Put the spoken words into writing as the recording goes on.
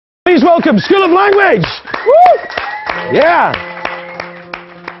Please welcome School of Language. Woo! Yeah.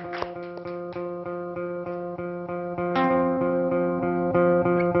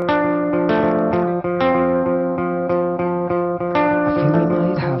 I feel we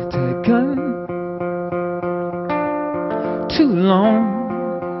might have taken too long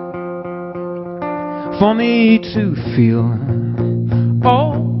for me to feel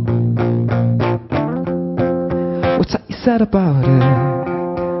what's that you said about it?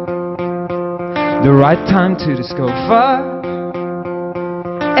 The right time to discover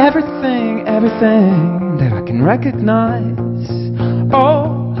everything that I can recognize.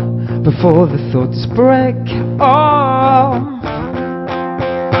 Oh, before the thoughts break. Oh,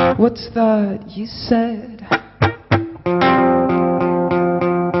 what's that you said?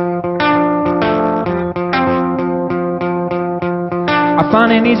 I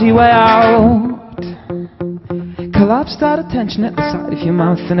find an easy way out. Collapse that attention at the side of your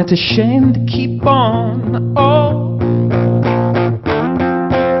mouth, and it's a shame to keep on. Oh,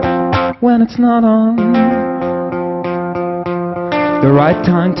 when it's not on. The right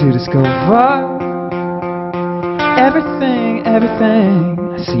time to discover everything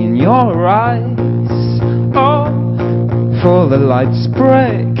I see in your eyes. Oh, before the lights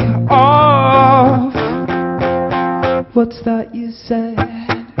break off. What's that you said?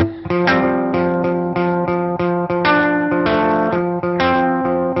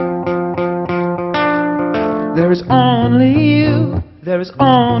 There is only you, there is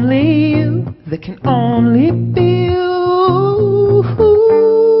only you, there can only be you.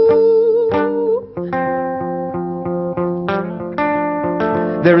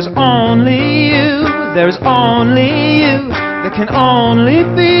 There is only you, there is only you, there can only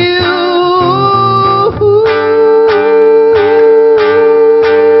be you.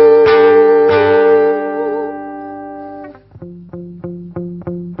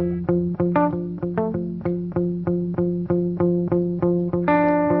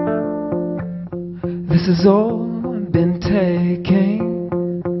 This has all been taking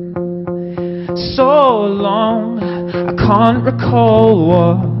so long, I can't recall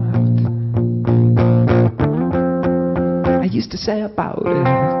what I used to say about it.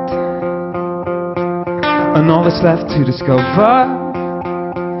 And all that's left to discover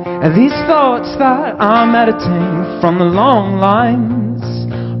are these thoughts that I'm editing from the long lines.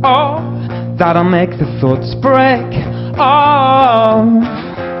 Oh, that'll make the thoughts break. Oh,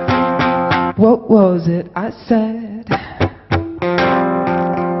 what was it I said?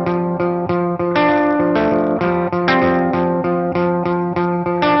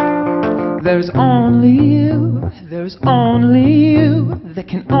 There's only you, there's only you, there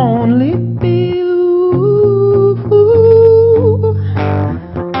can only be you.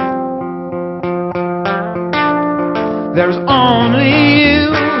 There's only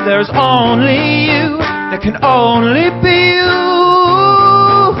you, there's only you, there can only be you.